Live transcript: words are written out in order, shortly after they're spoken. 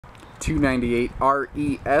298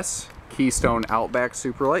 RES Keystone Outback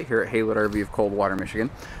Superlite here at Haylett RV of Coldwater, Michigan.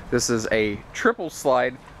 This is a triple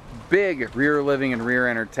slide, big rear living and rear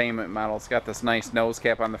entertainment model. It's got this nice nose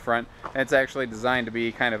cap on the front, and it's actually designed to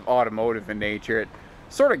be kind of automotive in nature. It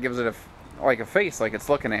sort of gives it a face, like it's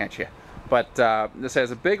looking at you. But this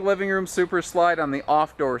has a big living room super slide on the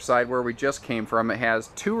off-door side where we just came from. It has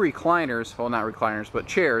two recliners, well, not recliners, but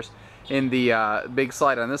chairs in the big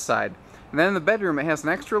slide on this side. And then in the bedroom, it has an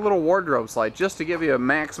extra little wardrobe slide just to give you a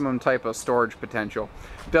maximum type of storage potential.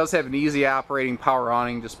 It does have an easy operating power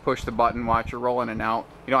awning. Just push the button, watch it roll in and out.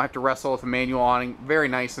 You don't have to wrestle with the manual awning. Very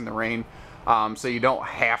nice in the rain, so you don't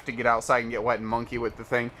have to get outside and get wet and monkey with the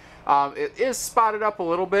thing. It is spotted up a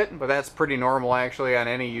little bit, but that's pretty normal actually on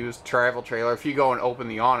any used travel trailer. If you go and open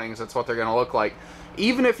the awnings, that's what they're going to look like.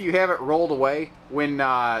 Even if you have it rolled away when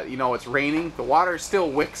you know it's raining, the water still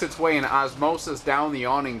wicks its way in osmosis down the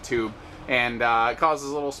awning tube, and it causes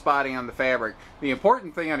a little spotting on the fabric. The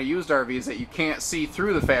important thing on a used RV is that you can't see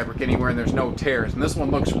through the fabric anywhere and there's no tears, and this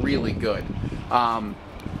one looks really good.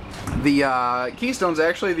 The Keystone's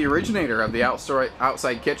actually the originator of the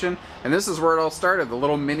outside kitchen, and this is where it all started, the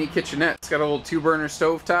little mini kitchenette. It's got a little 2-burner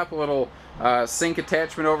stovetop, a little sink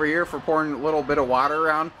attachment over here for pouring a little bit of water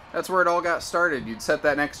around. That's where it all got started. You'd set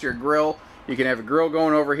that next to your grill. You can have a grill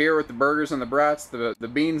going over here with the burgers and the brats, the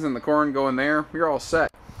beans and the corn going there. You're all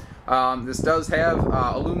set. This does have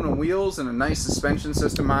aluminum wheels and a nice suspension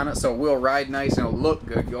system on it, so it will ride nice and it'll look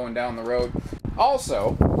good going down the road.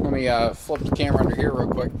 Also, let me flip the camera under here real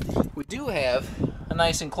quick. We do have a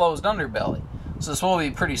nice enclosed underbelly, so this will be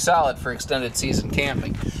pretty solid for extended season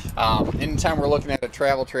camping. Anytime we're looking at a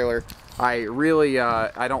travel trailer, I really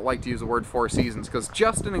I don't like to use the word 4 seasons, because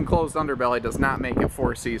just an enclosed underbelly does not make it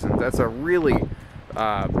 4 seasons. That's a really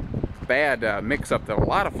bad mix-up that a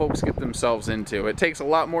lot of folks get themselves into. It takes a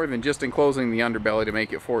lot more than just enclosing the underbelly to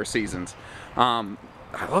make it 4 seasons.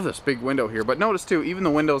 I love this big window here, but notice too, even the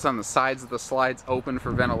windows on the sides of the slides open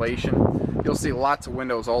for ventilation. You'll see lots of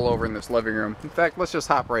windows all over in this living room. In fact, let's just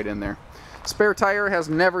hop right in there. Spare tire has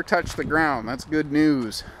never touched the ground. That's good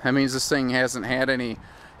news. That means this thing hasn't had any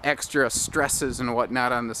extra stresses and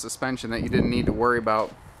whatnot on the suspension that you didn't need to worry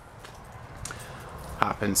about.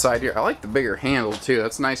 Hop inside here. I like the bigger handle too.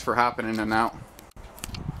 That's nice for hopping in and out.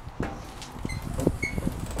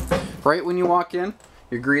 Right when you walk in,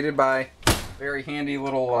 you're greeted by a very handy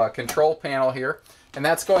little control panel here, and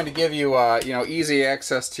that's going to give you you know, easy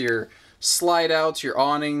access to your slide outs, your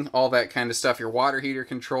awning, all that kind of stuff. Your water heater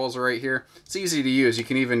controls are right here. It's easy to use. You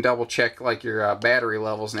can even double check like your battery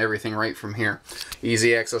levels and everything right from here.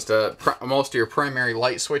 Easy access to most of your primary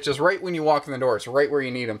light switches right when you walk in the door. It's right where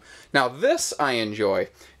you need them. Now this I enjoy.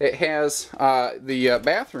 It has the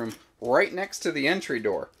bathroom right next to the entry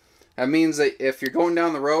door. That means that if you're going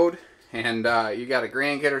down the road and you got a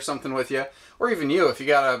grandkid or something with you, or even you, if you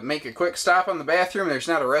got to make a quick stop on the bathroom and there's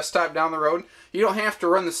not a rest stop down the road, you don't have to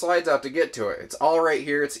run the slides out to get to it. It's all right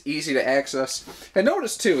here. It's easy to access. And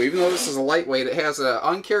notice too, even though this is a lightweight, it has an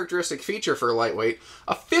uncharacteristic feature for a lightweight,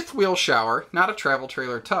 a 5th wheel shower, not a travel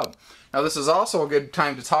trailer tub. Now this is also a good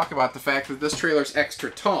time to talk about the fact that this trailer is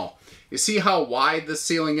extra tall. You see how wide the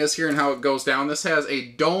ceiling is here and how it goes down? This has a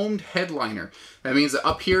domed headliner. That means that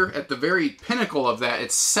up here at the very pinnacle of that,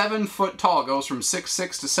 it's 7 foot tall. It goes from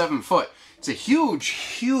 6'6" to 7 foot. It's a huge,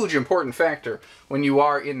 huge important factor when you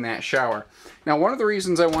are in that shower. Now, one of the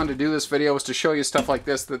reasons I wanted to do this video is to show you stuff like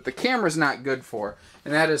this that the camera's not good for,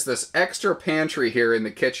 and that is this extra pantry here in the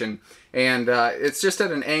kitchen. And it's just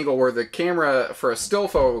at an angle where the camera for a still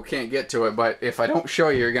photo can't get to it, but if I don't show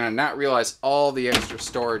you, you're going to not realize all the extra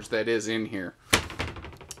storage that is in here.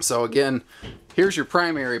 So again, here's your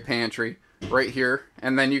primary pantry right here,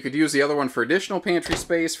 and then you could use the other one for additional pantry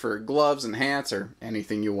space for gloves and hats or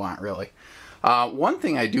anything you want, really. One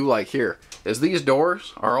thing I do like here is these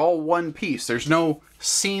doors are all one piece. There's no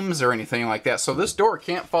seams or anything like that, so this door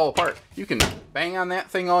can't fall apart. You can bang on that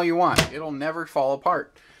thing all you want. It'll never fall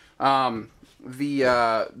apart.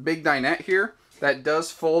 The big dinette here, that does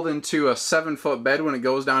fold into a 7-foot bed when it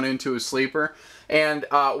goes down into a sleeper. And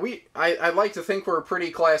I'd like to think we're a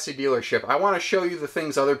pretty classy dealership. I want to show you the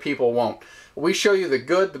things other people won't. We show you the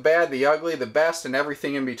good, the bad, the ugly, the best, and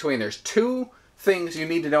everything in between. There's 2 things you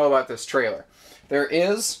need to know about this trailer. There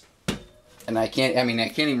is, and I can't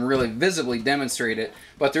even really visibly demonstrate it,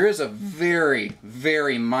 but there is a very,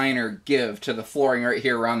 very minor give to the flooring right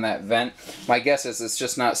here around that vent. My guess is it's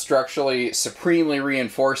just not structurally supremely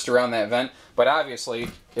reinforced around that vent, but obviously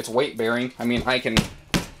it's weight bearing. I mean,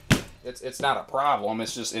 it's not a problem,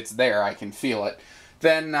 it's just, it's there, I can feel it.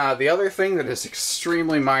 Then the other thing that is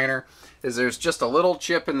extremely minor is there's just a little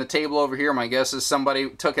chip in the table over here. My guess is somebody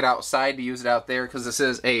took it outside to use it out there, because this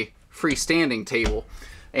is a freestanding table,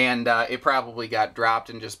 and it probably got dropped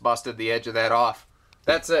and just busted the edge of that off.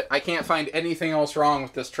 That's it. I can't find anything else wrong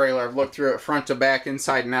with this trailer. I've looked through it front to back,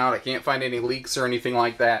 inside and out. I can't find any leaks or anything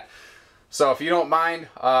like that. So if you don't mind,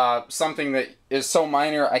 something that is so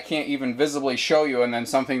minor I can't even visibly show you, and then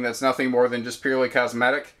something that's nothing more than just purely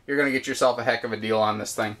cosmetic, you're going to get yourself a heck of a deal on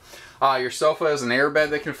this thing. Your sofa is an airbed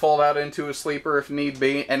that can fold out into a sleeper if need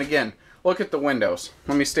be. And again, look at the windows.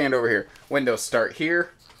 Let me stand over here. Windows start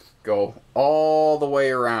here, go all the way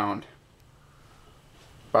around.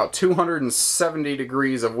 About 270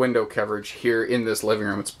 degrees of window coverage here in this living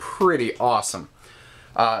room. It's pretty awesome.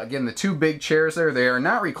 Again, the two big chairs there, they are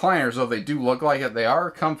not recliners, though they do look like it. They are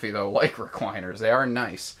comfy, though, like recliners. They are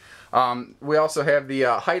nice. We also have the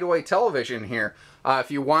hideaway television here.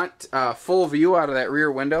 If you want full view out of that rear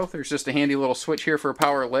window, there's just a handy little switch here for a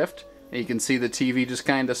power lift. And you can see the TV just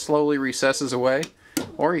kind of slowly recesses away.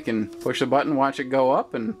 Or you can push a button, watch it go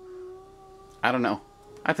up, and I don't know.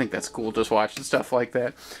 I think that's cool, just watching stuff like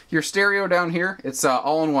that. Your stereo down here, it's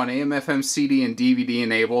all-in-one, AM, FM, CD, and DVD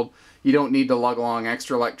enabled. You don't need to lug along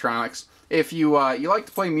extra electronics. If you you like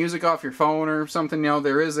to play music off your phone or something, you know,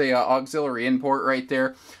 there is a auxiliary in port right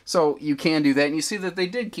there, so you can do that. And you see that they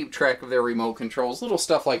did keep track of their remote controls. Little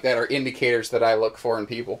stuff like that are indicators that I look for in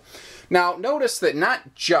people. Now, notice that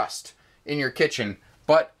not just in your kitchen,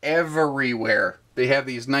 but everywhere they have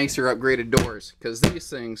these nicer upgraded doors, because these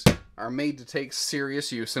things are made to take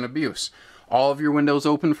serious use and abuse. All of your windows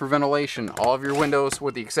open for ventilation. All of your windows,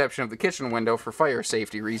 with the exception of the kitchen window for fire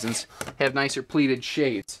safety reasons, have nicer pleated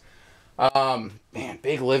shades. Man,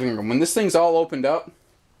 big living room. When this thing's all opened up,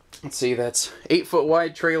 let's see, that's 8-foot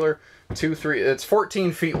wide trailer, it's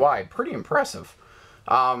 14 feet wide. Pretty impressive.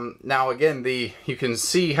 Now again, you can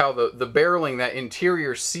see how the barreling, that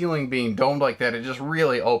interior ceiling being domed like that, it just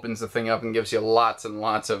really opens the thing up and gives you lots and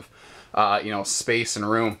lots of you know, space and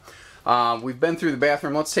room. We've been through the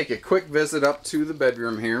bathroom. Let's take a quick visit up to the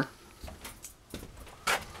bedroom here.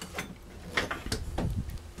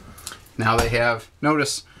 Now they have,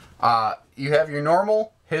 notice, you have your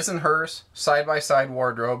normal his and hers side-by-side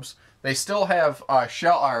wardrobes. They still have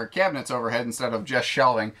cabinets overhead instead of just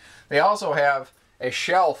shelving. They also have a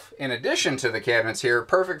shelf in addition to the cabinets here,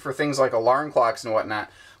 perfect for things like alarm clocks and whatnot.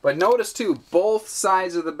 But notice too, both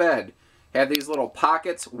sides of the bed have these little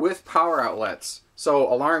pockets with power outlets. So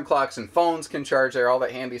alarm clocks and phones can charge there, all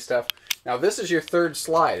that handy stuff. Now this is your third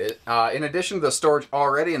slide. In addition to the storage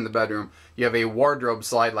already in the bedroom, you have a wardrobe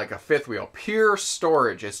slide like a fifth wheel. Pure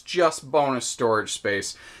storage. It's just bonus storage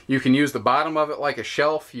space. You can use the bottom of it like a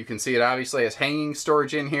shelf. You can see it obviously has hanging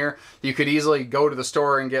storage in here. You could easily go to the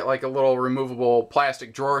store and get like a little removable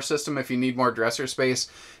plastic drawer system if you need more dresser space.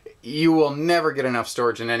 You will never get enough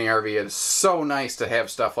storage in any RV. It is so nice to have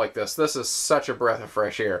stuff like this. This is such a breath of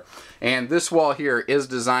fresh air. And this wall here is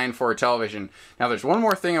designed for a television. Now there's one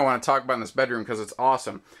more thing I want to talk about in this bedroom because it's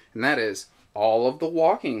awesome, and that is all of the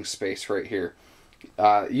walking space right here.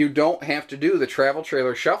 You don't have to do the travel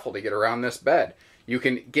trailer shuffle to get around this bed. You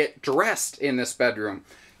can get dressed in this bedroom.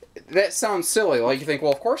 That sounds silly. Like you think,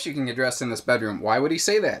 well, of course you can get dressed in this bedroom. Why would he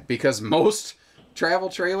say that? Because most travel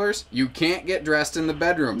trailers, you can't get dressed in the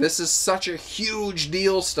bedroom. This is such a huge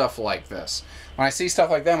deal, stuff like this. When I see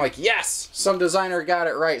stuff like that, I'm like, yes, some designer got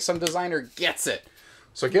it right. Some designer gets it.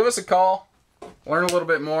 So give us a call, learn a little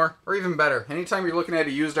bit more, or even better, anytime you're looking at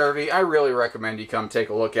a used RV, I really recommend you come take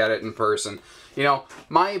a look at it in person. You know,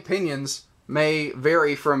 my opinions may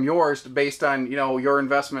vary from yours based on, you know, your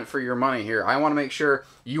investment for your money here. I want to make sure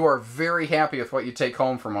you are very happy with what you take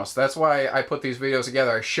home from us. That's why I put these videos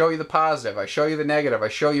together. I show you the positive, I show you the negative, I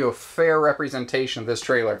show you a fair representation of this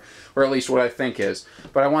trailer, or at least what I think is.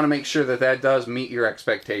 But I want to make sure that that does meet your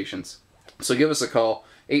expectations. So give us a call,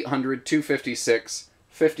 800-256-5196.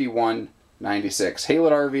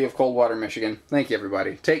 Haylett RV of Coldwater, Michigan. Thank you,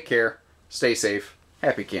 everybody. Take care, stay safe,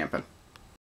 happy camping.